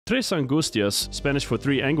Tres Angustias, Spanish for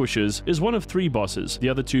three anguishes, is one of three bosses, the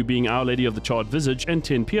other two being Our Lady of the Charred Visage and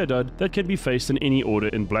Ten Piedad, that can be faced in any order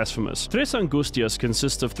in Blasphemous. Tres Angustias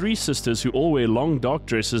consists of three sisters who all wear long dark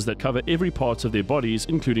dresses that cover every part of their bodies,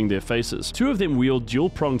 including their faces. Two of them wield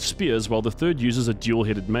dual-pronged spears while the third uses a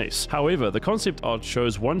dual-headed mace. However, the concept art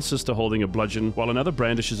shows one sister holding a bludgeon while another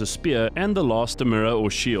brandishes a spear and the last a mirror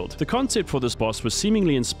or shield. The concept for this boss was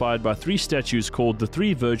seemingly inspired by three statues called the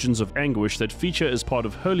Three Virgins of Anguish that feature as part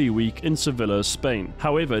of Holy Week in Sevilla, Spain.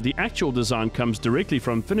 However, the actual design comes directly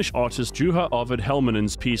from Finnish artist Juha Arvid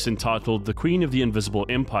Helminen's piece entitled The Queen of the Invisible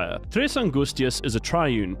Empire. Tres Angustias is a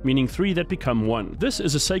triune, meaning three that become one. This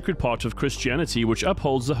is a sacred part of Christianity which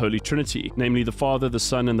upholds the Holy Trinity, namely the Father, the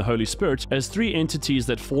Son, and the Holy Spirit, as three entities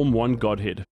that form one Godhead.